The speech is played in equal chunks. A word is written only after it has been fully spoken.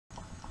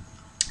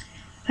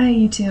Hi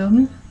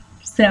YouTube.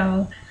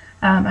 So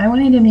I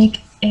wanted to make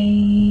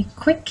a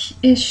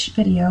quick-ish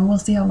video. We'll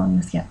see how long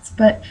this gets,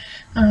 but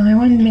I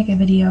wanted to make a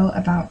video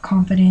about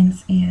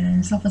confidence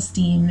and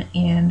self-esteem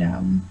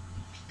and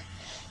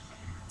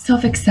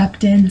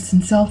self-acceptance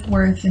and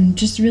self-worth and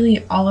just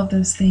really all of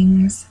those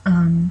things,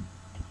 and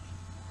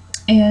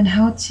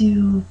how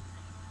to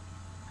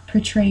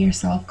portray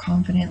yourself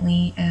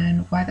confidently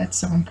and why that's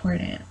so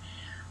important.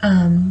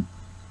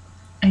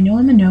 I know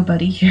I'm a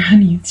nobody here on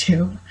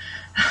YouTube,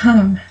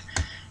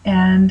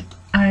 and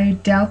I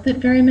doubt that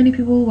very many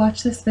people will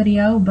watch this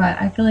video,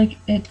 but I feel like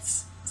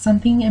it's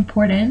something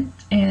important,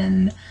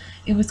 and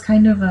it was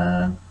kind of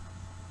a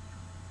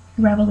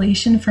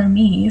revelation for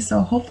me,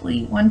 so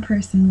hopefully one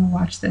person will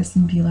watch this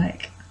and be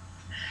like,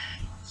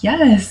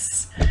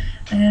 yes,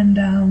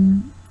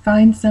 and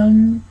find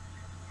some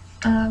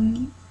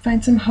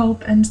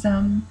hope and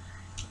some,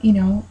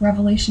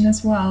 revelation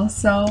as well.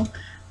 So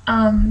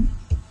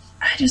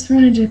I just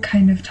wanted to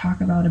kind of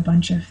talk about a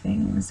bunch of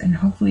things, and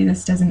hopefully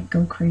this doesn't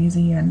go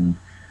crazy and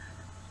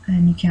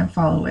you can't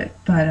follow it.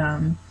 But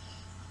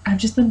I've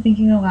just been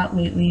thinking a lot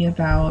lately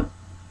about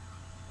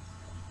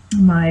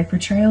my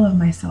portrayal of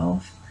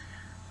myself,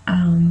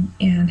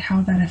 and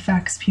how that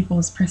affects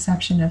people's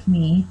perception of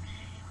me,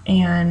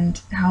 and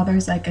how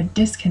there's like a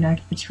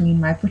disconnect between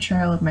my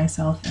portrayal of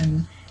myself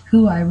and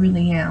who I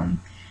really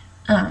am.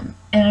 And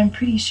I'm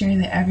pretty sure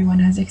that everyone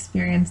has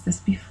experienced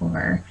this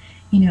before,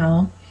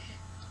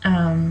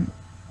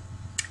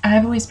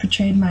 I've always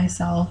portrayed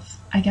myself,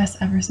 I guess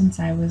ever since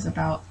I was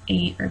about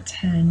 8 or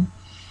 10.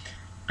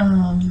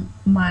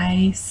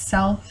 My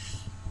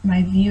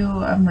view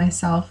of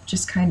myself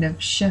just kind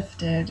of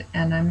shifted,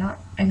 and I'm not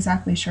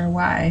exactly sure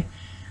why.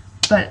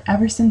 But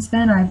ever since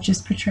then, I've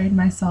just portrayed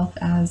myself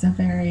as a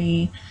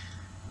very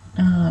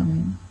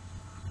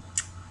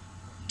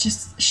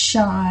just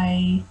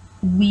shy,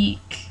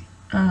 weak,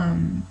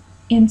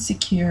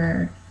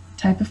 insecure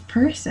type of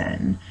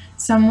person.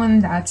 Someone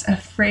that's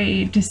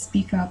afraid to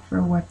speak up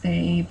for what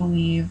they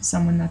believe,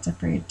 someone that's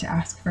afraid to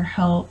ask for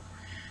help,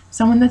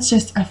 someone that's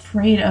just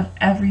afraid of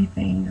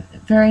everything,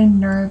 very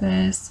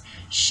nervous,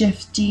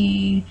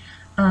 shifty,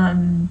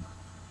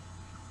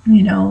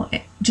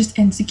 just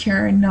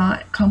insecure,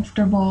 not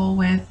comfortable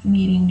with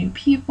meeting new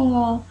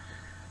people,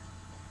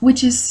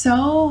 which is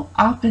so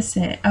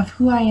opposite of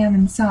who I am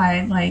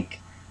inside. Like,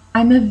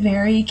 I'm a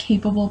very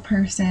capable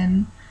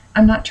person.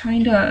 I'm not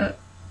trying to,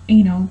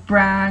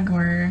 brag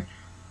or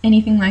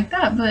anything like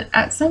that, but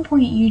at some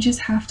point you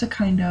just have to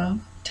kind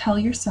of tell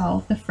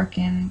yourself the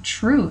frickin'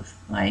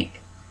 truth. Like,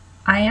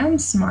 I am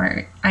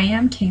smart, I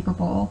am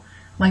capable.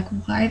 Like,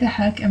 why the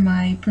heck am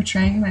I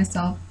portraying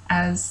myself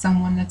as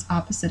someone that's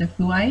opposite of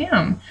who I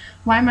am?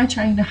 Why am I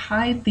trying to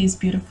hide these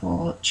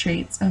beautiful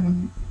traits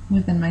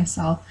within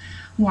myself?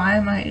 Why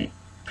am I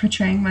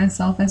portraying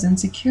myself as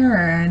insecure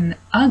and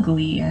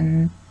ugly?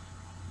 And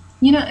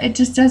it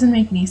just doesn't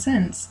make any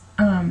sense.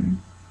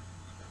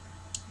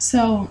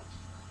 So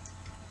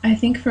I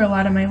think for a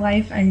lot of my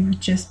life, I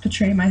just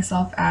portray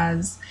myself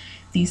as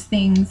these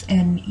things,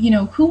 and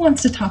who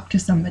wants to talk to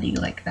somebody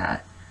like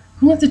that?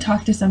 Who wants to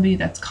talk to somebody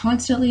that's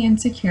constantly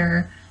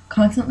insecure,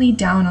 constantly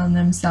down on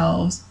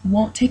themselves,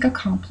 won't take a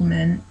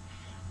compliment?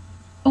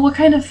 What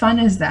kind of fun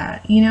is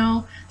that?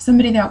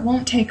 Somebody that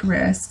won't take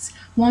risks,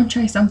 won't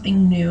try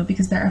something new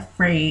because they're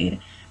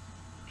afraid.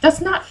 That's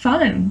not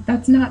fun.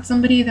 That's not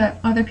somebody that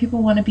other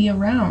people want to be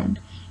around.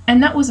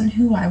 And that wasn't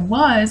who I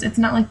was. It's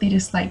not like they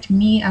disliked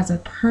me as a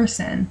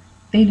person.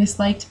 They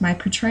disliked my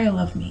portrayal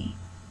of me.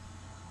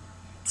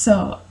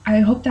 So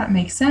I hope that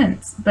makes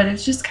sense. But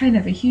it's just kind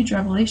of a huge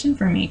revelation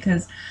for me,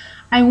 because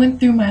I went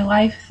through my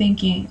life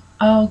thinking,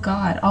 oh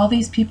God, all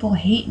these people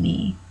hate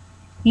me.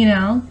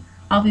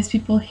 All these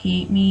people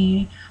hate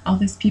me. All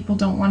these people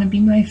don't want to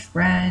be my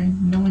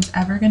friend. No one's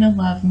ever gonna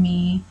love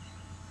me.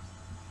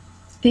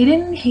 They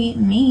didn't hate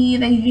me.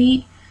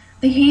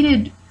 They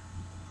hated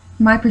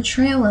my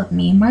portrayal of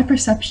me, my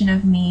perception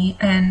of me,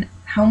 and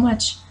how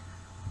much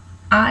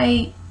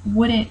I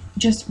wouldn't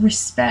just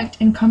respect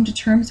and come to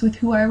terms with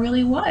who I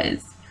really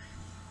was.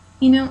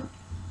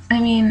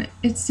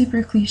 It's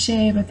super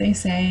cliche, but they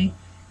say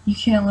you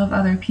can't love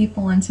other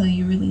people until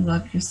you really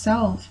love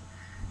yourself.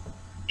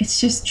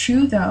 It's just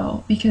true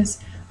though,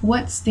 because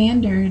what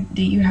standard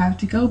do you have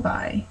to go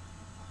by?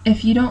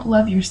 If you don't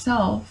love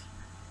yourself,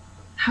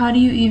 how do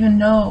you even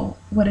know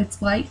what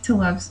it's like to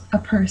love a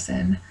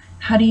person?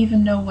 How do you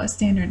even know what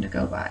standard to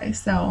go by?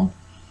 So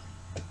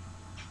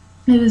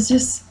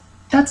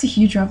that's a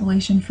huge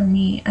revelation for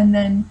me. And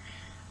then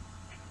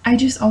I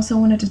just also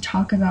wanted to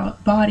talk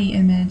about body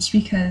image,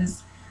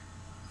 because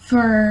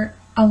for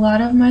a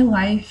lot of my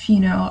life,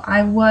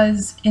 I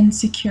was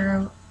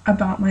insecure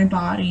about my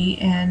body,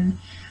 and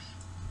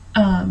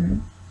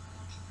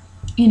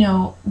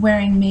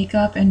wearing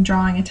makeup and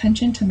drawing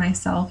attention to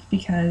myself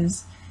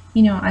because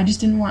I just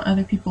didn't want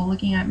other people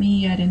looking at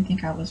me. I didn't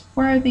think I was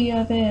worthy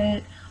of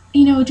it.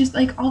 Just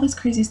like all this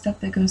crazy stuff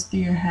that goes through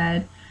your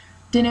head.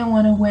 Didn't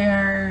want to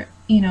wear,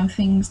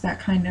 things that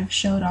kind of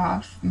showed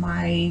off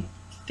my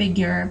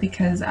figure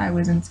because I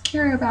was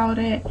insecure about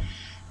it.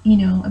 you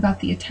know, about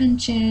the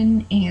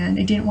attention, and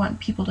I didn't want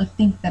people to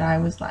think that I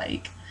was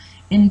like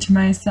into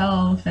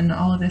myself and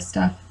all of this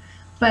stuff.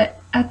 But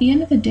at the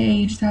end of the day,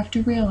 you just have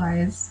to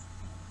realize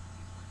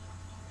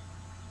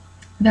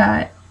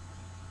that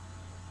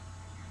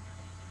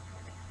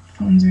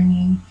phone's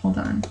ringing. Hold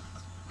on.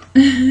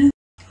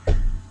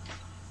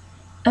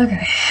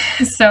 Okay,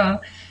 so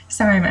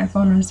sorry, my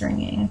phone was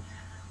ringing.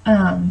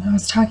 I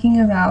was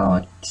talking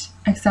about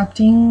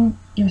accepting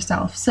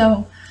yourself.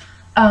 So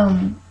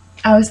I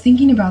was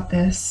thinking about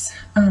this.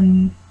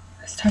 I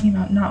was talking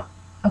about not.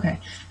 Okay,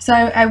 so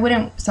I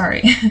wouldn't.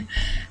 Sorry,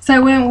 so I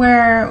wouldn't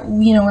wear,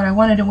 you know, what I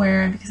wanted to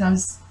wear because I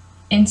was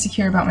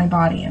insecure about my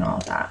body and all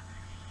of that.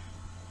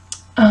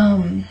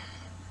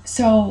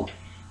 So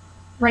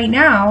right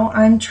now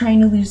I'm trying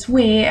to lose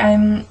weight.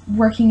 I'm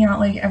working out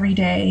like every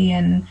day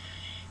and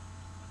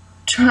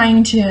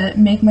trying to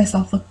make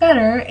myself look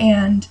better,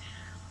 and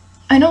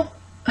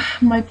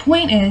my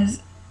point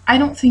is, I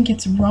don't think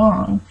it's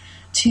wrong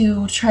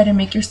to try to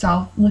make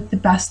yourself look the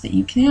best that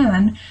you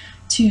can,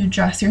 to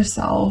dress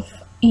yourself,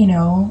 you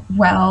know,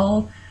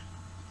 well,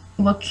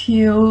 look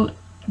cute,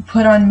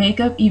 put on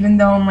makeup, even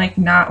though I'm like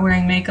not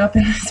wearing makeup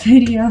in this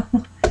video.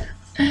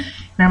 And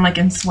I'm like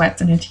in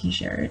sweats and a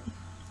t-shirt.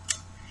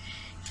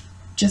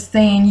 Just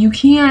saying, you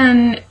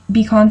can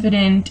be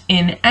confident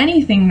in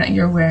anything that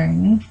you're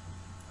wearing,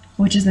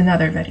 which is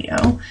another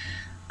video,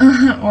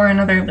 or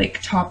another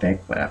like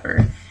topic,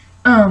 whatever.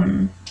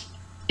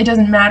 It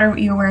doesn't matter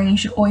what you're wearing, you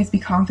should always be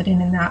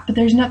confident in that. But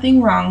there's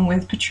nothing wrong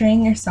with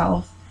portraying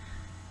yourself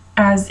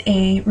as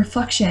a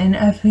reflection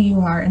of who you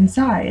are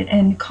inside.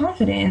 And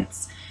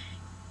confidence,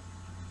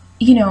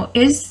 you know,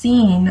 is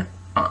seen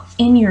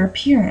in your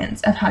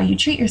appearance of how you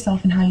treat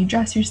yourself and how you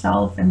dress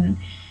yourself, and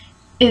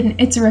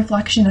it's a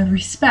reflection of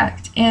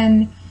respect.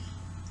 And,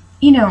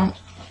 you know,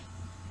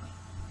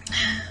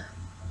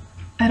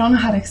 I don't know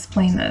how to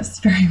explain this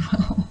very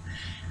well,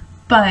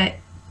 but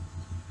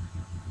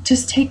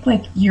just take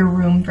like your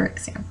room, for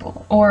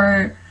example,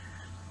 or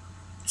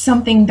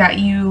something that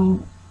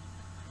you,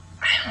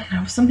 I don't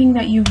know, something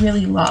that you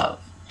really love,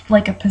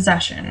 like a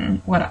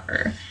possession,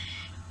 whatever.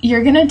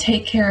 You're gonna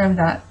take care of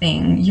that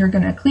thing. You're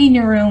gonna clean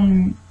your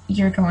room.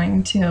 You're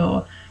going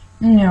to,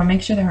 you know,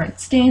 make sure there aren't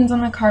stains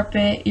on the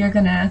carpet. You're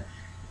gonna,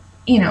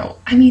 you know,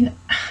 I mean,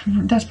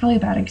 that's probably a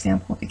bad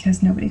example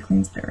because nobody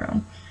cleans their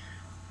room.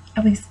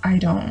 At least I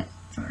don't,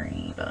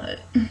 sorry, but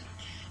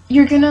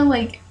you're gonna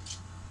like,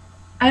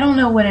 I don't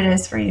know what it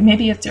is for you.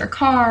 Maybe it's your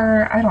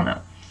car, I don't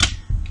know.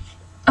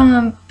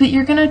 But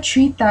you're gonna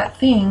treat that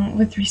thing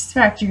with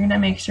respect. You're gonna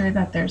make sure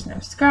that there's no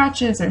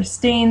scratches or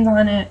stains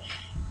on it,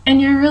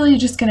 and you're really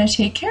just gonna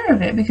take care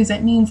of it because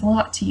it means a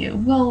lot to you.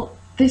 Well,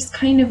 this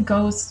kind of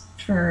goes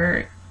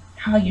for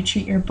how you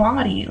treat your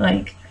body.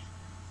 Like,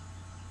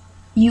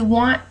 you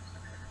want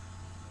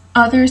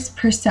others'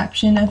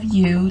 perception of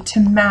you to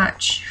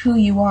match who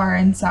you are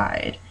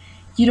inside.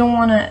 You don't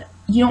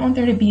want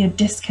there to be a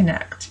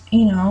disconnect,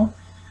 you know?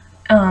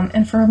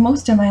 And for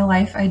most of my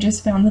life, I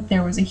just found that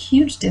there was a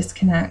huge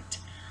disconnect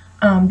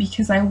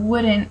because I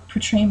wouldn't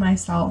portray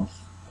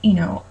myself, you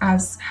know,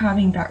 as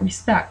having that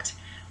respect.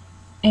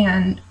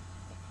 And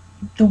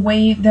the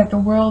way that the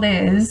world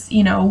is,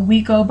 you know,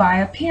 we go by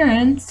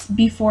appearance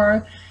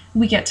before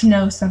we get to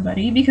know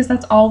somebody, because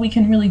that's all we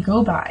can really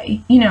go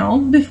by. You know,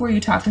 before you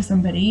talk to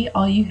somebody,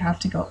 all you have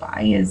to go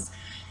by is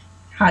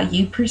how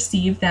you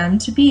perceive them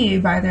to be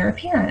by their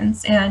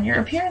appearance, and your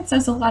appearance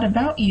says a lot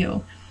about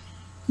you.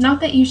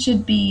 Not that you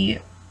should be,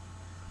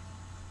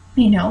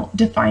 you know,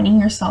 defining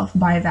yourself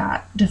by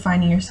that,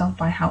 defining yourself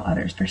by how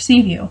others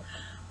perceive you.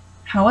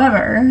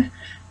 However,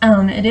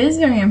 it is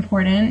very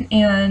important,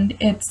 and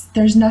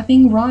there's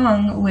nothing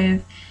wrong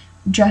with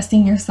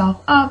dressing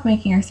yourself up,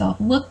 making yourself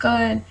look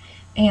good,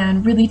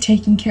 and really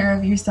taking care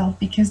of yourself,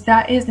 because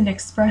that is an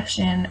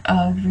expression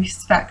of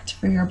respect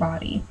for your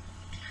body.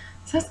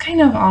 So that's kind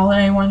of all that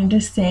I wanted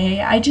to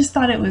say. I just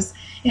thought it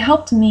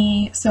helped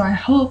me, so I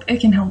hope it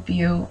can help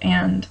you.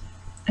 And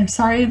I'm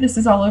sorry this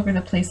is all over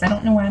the place. I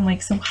don't know why I'm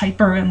like so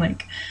hyper and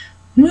like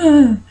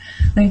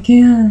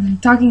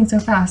talking so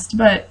fast,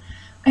 but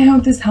I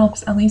hope this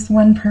helps at least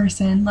one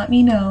person. Let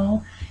me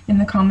know in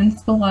the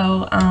comments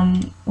below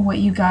what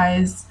you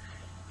guys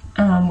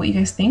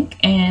think,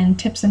 and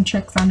tips and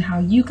tricks on how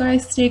you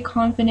guys stay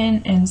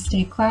confident and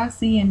stay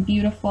classy and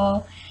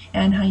beautiful,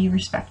 and how you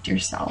respect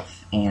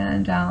yourself.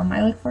 And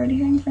I look forward to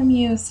hearing from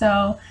you.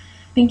 So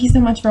thank you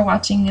so much for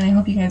watching, and I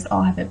hope you guys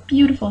all have a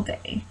beautiful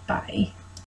day. Bye.